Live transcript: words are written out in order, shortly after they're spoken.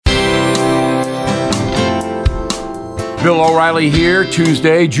Bill O'Reilly here,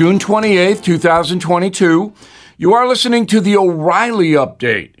 Tuesday, June 28th, 2022. You are listening to the O'Reilly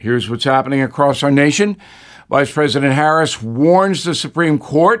Update. Here's what's happening across our nation. Vice President Harris warns the Supreme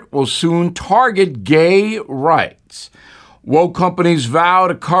Court will soon target gay rights. Woke companies vow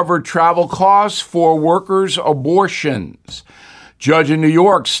to cover travel costs for workers' abortions. Judge in New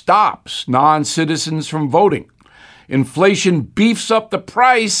York stops non-citizens from voting. Inflation beefs up the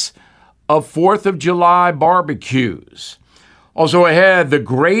price of 4th of July barbecues. Also ahead, the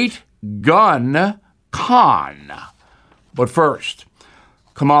Great Gun Con. But first,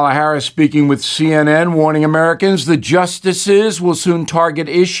 Kamala Harris speaking with CNN, warning Americans the justices will soon target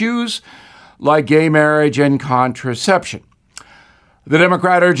issues like gay marriage and contraception. The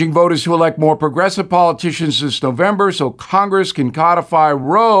Democrat urging voters to elect more progressive politicians this November so Congress can codify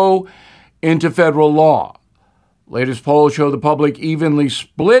Roe into federal law. Latest polls show the public evenly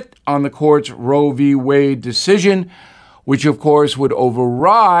split on the court's Roe v. Wade decision, which of course would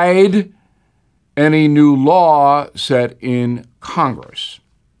override any new law set in Congress.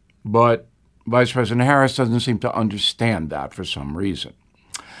 But Vice President Harris doesn't seem to understand that for some reason.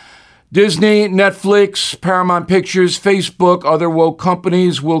 Disney, Netflix, Paramount Pictures, Facebook, other woke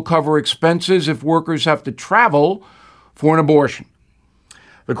companies will cover expenses if workers have to travel for an abortion.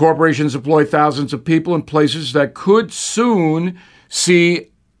 The corporations employ thousands of people in places that could soon see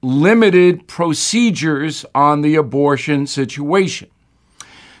limited procedures on the abortion situation.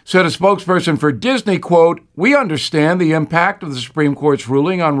 Said a spokesperson for Disney, quote, "We understand the impact of the Supreme Court's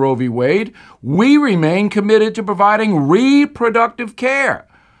ruling on Roe v. Wade. We remain committed to providing reproductive care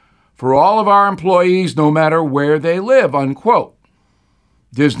for all of our employees, no matter where they live," unquote.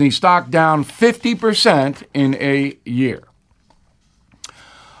 Disney stock down 50% in a year.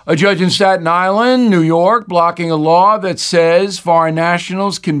 A judge in Staten Island, New York, blocking a law that says foreign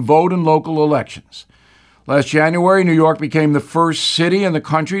nationals can vote in local elections. Last January, New York became the first city in the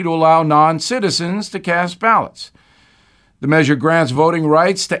country to allow non-citizens to cast ballots. The measure grants voting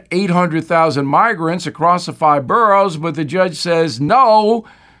rights to 800,000 migrants across the 5 boroughs, but the judge says no,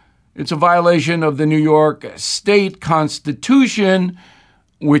 it's a violation of the New York State Constitution,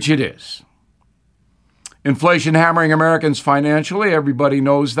 which it is. Inflation hammering Americans financially, everybody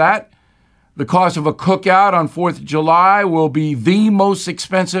knows that. The cost of a cookout on 4th of July will be the most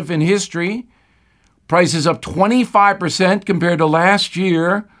expensive in history. Prices up 25% compared to last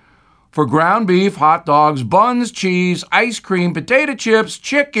year for ground beef, hot dogs, buns, cheese, ice cream, potato chips,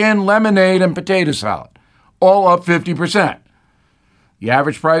 chicken, lemonade, and potato salad. All up 50%. The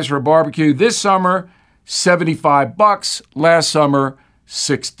average price for a barbecue this summer, $75. Last summer,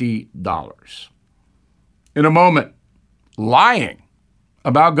 $60. In a moment, lying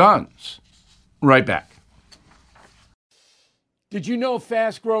about guns. Right back. Did you know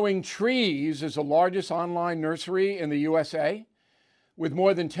Fast Growing Trees is the largest online nursery in the USA? With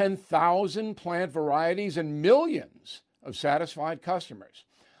more than 10,000 plant varieties and millions of satisfied customers.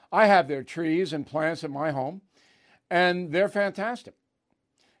 I have their trees and plants at my home, and they're fantastic.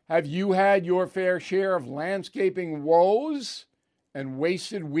 Have you had your fair share of landscaping woes and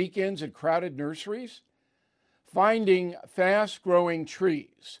wasted weekends at crowded nurseries? Finding fast-growing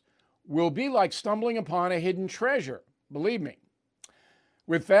trees will be like stumbling upon a hidden treasure, believe me.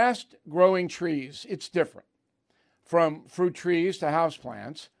 With fast-growing trees, it's different. From fruit trees to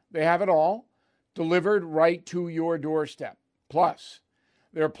houseplants, they have it all delivered right to your doorstep. Plus,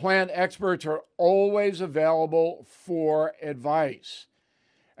 their plant experts are always available for advice.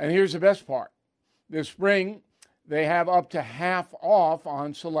 And here's the best part. This spring, they have up to half off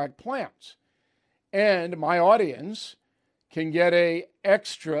on select plants. And my audience can get an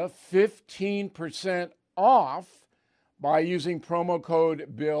extra 15% off by using promo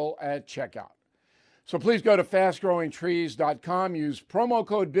code BILL at checkout. So please go to fastgrowingtrees.com, use promo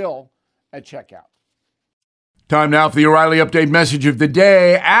code BILL at checkout. Time now for the O'Reilly Update message of the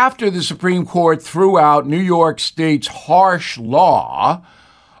day. After the Supreme Court threw out New York State's harsh law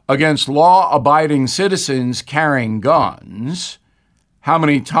against law-abiding citizens carrying guns, how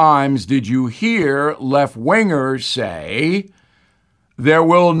many times did you hear left-wingers say, there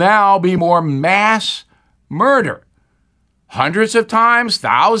will now be more mass murder? Hundreds of times?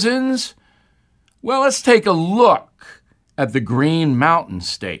 Thousands? Well, let's take a look at the Green Mountain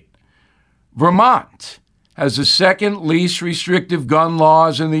State. Vermont has the second least restrictive gun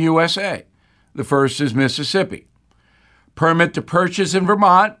laws in the USA. The first is Mississippi. Permit to purchase in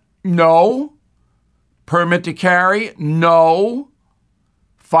Vermont? No. Permit to carry? No.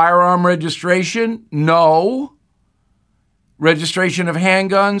 Firearm registration? No. Registration of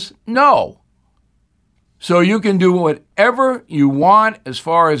handguns? No. So you can do whatever you want as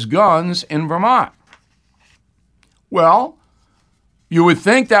far as guns in Vermont. Well, you would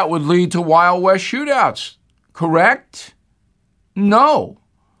think that would lead to Wild West shootouts, correct? No.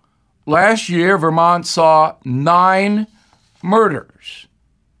 Last year, Vermont saw 9 murders.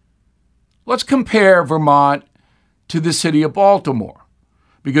 Let's compare Vermont to the city of Baltimore,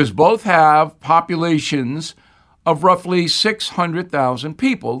 because both have populations of roughly 600,000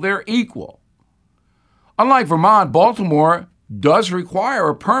 people. They're equal. Unlike Vermont, Baltimore does require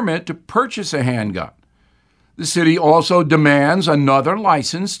a permit to purchase a handgun. The city also demands another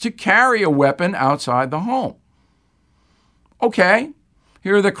license to carry a weapon outside the home. Okay,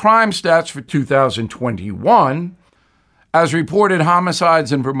 here are the crime stats for 2021. As reported,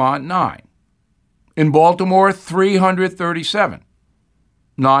 homicides in Vermont, 9. In Baltimore, 337.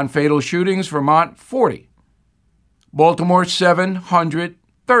 Non-fatal shootings, Vermont, 40. Baltimore,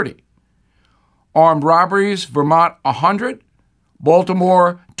 730. Armed robberies, Vermont, 100.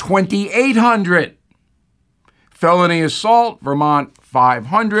 Baltimore, 2,800. Felony assault, Vermont,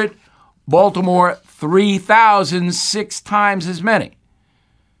 500. Baltimore, 3,000, 6 times as many.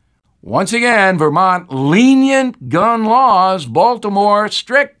 Once again, Vermont, lenient gun laws. Baltimore,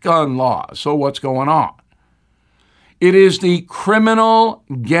 strict gun laws. So what's going on? It is the criminal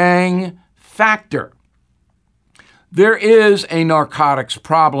gang factor. There is a narcotics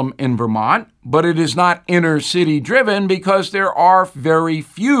problem in Vermont, but it is not inner city driven because there are very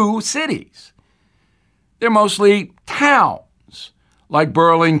few cities. They're mostly towns like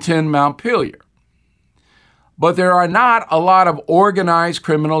Burlington, Montpelier. But there are not a lot of organized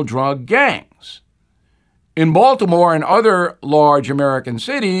criminal drug gangs. In Baltimore and other large American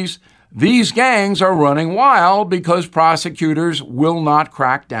cities, these gangs are running wild because prosecutors will not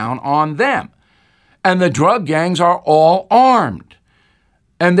crack down on them. And the drug gangs are all armed.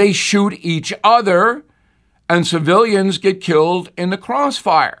 And they shoot each other, and civilians get killed in the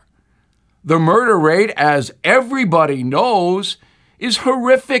crossfire. The murder rate, as everybody knows, is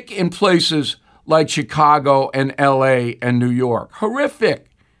horrific in places like Chicago and LA and New York. Horrific.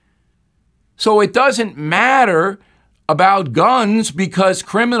 So it doesn't matter about guns because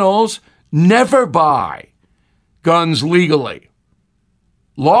criminals never buy guns legally.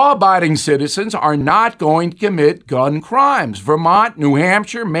 Law-abiding citizens are not going to commit gun crimes. Vermont, New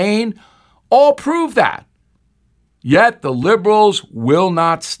Hampshire, Maine all prove that. Yet the liberals will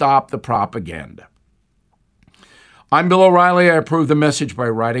not stop the propaganda. I'm Bill O'Reilly. I approve the message by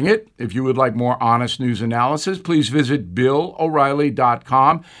writing it. If you would like more honest news analysis, please visit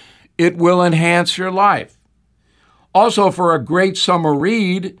BillO'Reilly.com. It will enhance your life. Also, for a great summer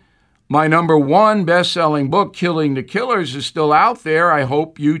read, my #1 best-selling book, Killing the Killers, is still out there. I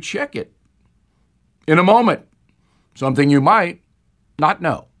hope you check it. In a moment, something you might not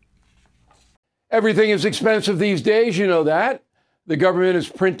know. Everything is expensive these days, you know that. The government is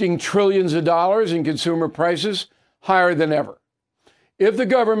printing trillions of dollars and consumer prices higher than ever. If the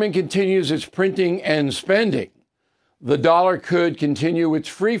government continues its printing and spending, the dollar could continue its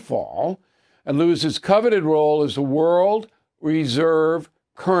free fall and lose its coveted role as the world reserve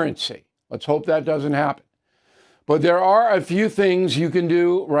currency. Let's hope that doesn't happen. But there are a few things you can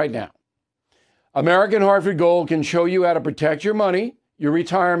do right now. American Hartford Gold can show you how to protect your money, your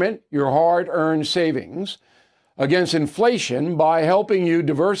retirement, your hard-earned savings against inflation by helping you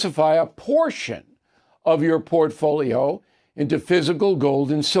diversify a portion of your portfolio into physical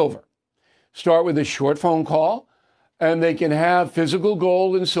gold and silver. Start with a short phone call, and they can have physical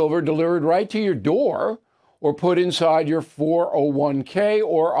gold and silver delivered right to your door or put inside your 401k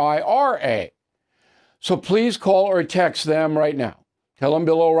or IRA. So please call or text them right now. Tell them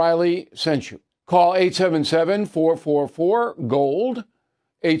Bill O'Reilly sent you. Call 877-444-GOLD,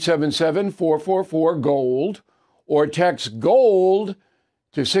 877-444-GOLD, or text GOLD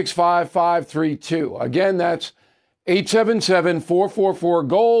to 65532. Again, that's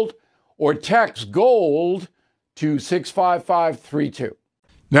 877-444-GOLD, or text GOLD to 65532.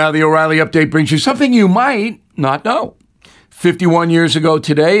 Now, the O'Reilly Update brings you something you might not know. 51 years ago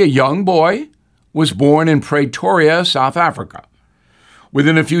today, a young boy was born in Pretoria, South Africa.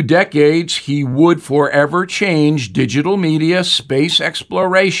 Within a few decades, he would forever change digital media, space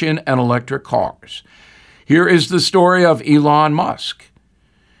exploration, and electric cars. Here is the story of Elon Musk.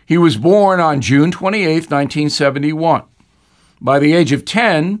 He was born on June 28, 1971. By the age of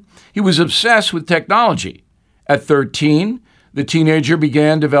 10, he was obsessed with technology. At 13, the teenager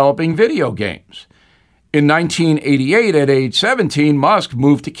began developing video games. In 1988, at age 17, Musk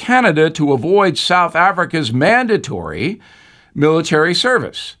moved to Canada to avoid South Africa's mandatory military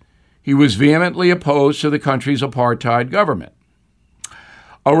service. He was vehemently opposed to the country's apartheid government.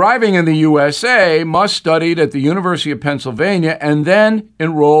 Arriving in the USA, Musk studied at the University of Pennsylvania and then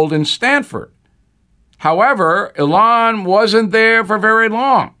enrolled in Stanford. However, Elon wasn't there for very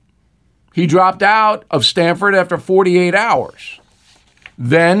long. He dropped out of Stanford after 48 hours.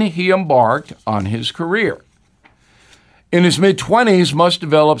 Then he embarked on his career. In his mid-20s, Musk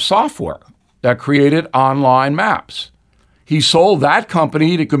developed software that created online maps. He sold that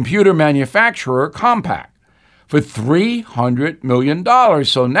company to computer manufacturer Compaq for $300 million.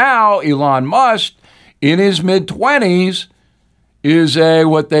 So now Elon Musk, in his mid-20s, is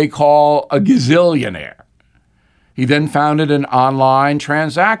what they call a gazillionaire. He then founded an online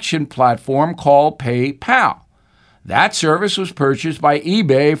transaction platform called PayPal. That service was purchased by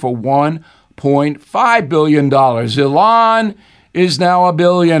eBay for $1.5 billion. Elon is now a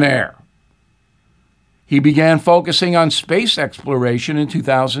billionaire. He began focusing on space exploration in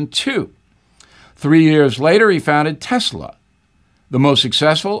 2002. 3 years later, he founded Tesla, the most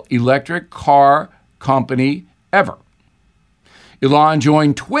successful electric car company ever. Elon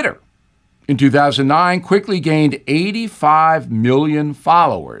joined Twitter in 2009, quickly gained 85 million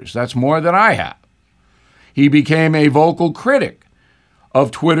followers. That's more than I have. He became a vocal critic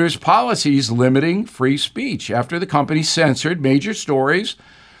of Twitter's policies limiting free speech after the company censored major stories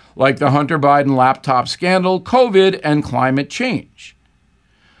like the Hunter Biden laptop scandal, COVID, and climate change.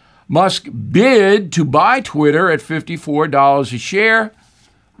 Musk bid to buy Twitter at $54 a share,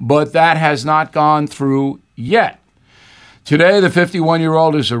 but that has not gone through yet. Today, the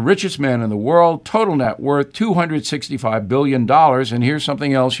 51-year-old is the richest man in the world, total net worth $265 billion. And here's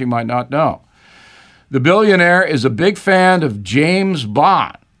something else you might not know. The billionaire is a big fan of James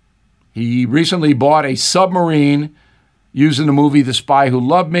Bond. He recently bought a submarine using the movie The Spy Who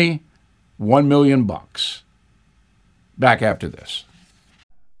Loved Me, $1 million. Back after this.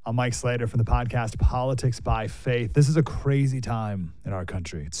 I'm Mike Slater from the podcast Politics by Faith. This is a crazy time in our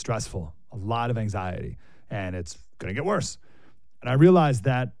country. It's stressful, a lot of anxiety, and it's going to get worse. And I realized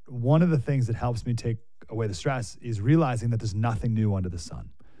that one of the things that helps me take away the stress is realizing that there's nothing new under the sun.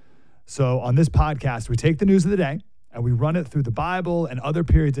 So on this podcast, we take the news of the day and we run it through the Bible and other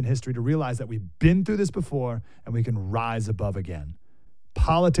periods in history to realize that we've been through this before and we can rise above again.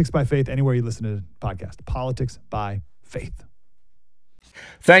 Politics by Faith, anywhere you listen to the podcast. Politics by Faith.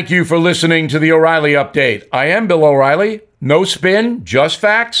 Thank you for listening to the O'Reilly Update. I am Bill O'Reilly. No spin, just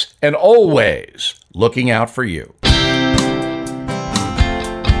facts, and always looking out for you.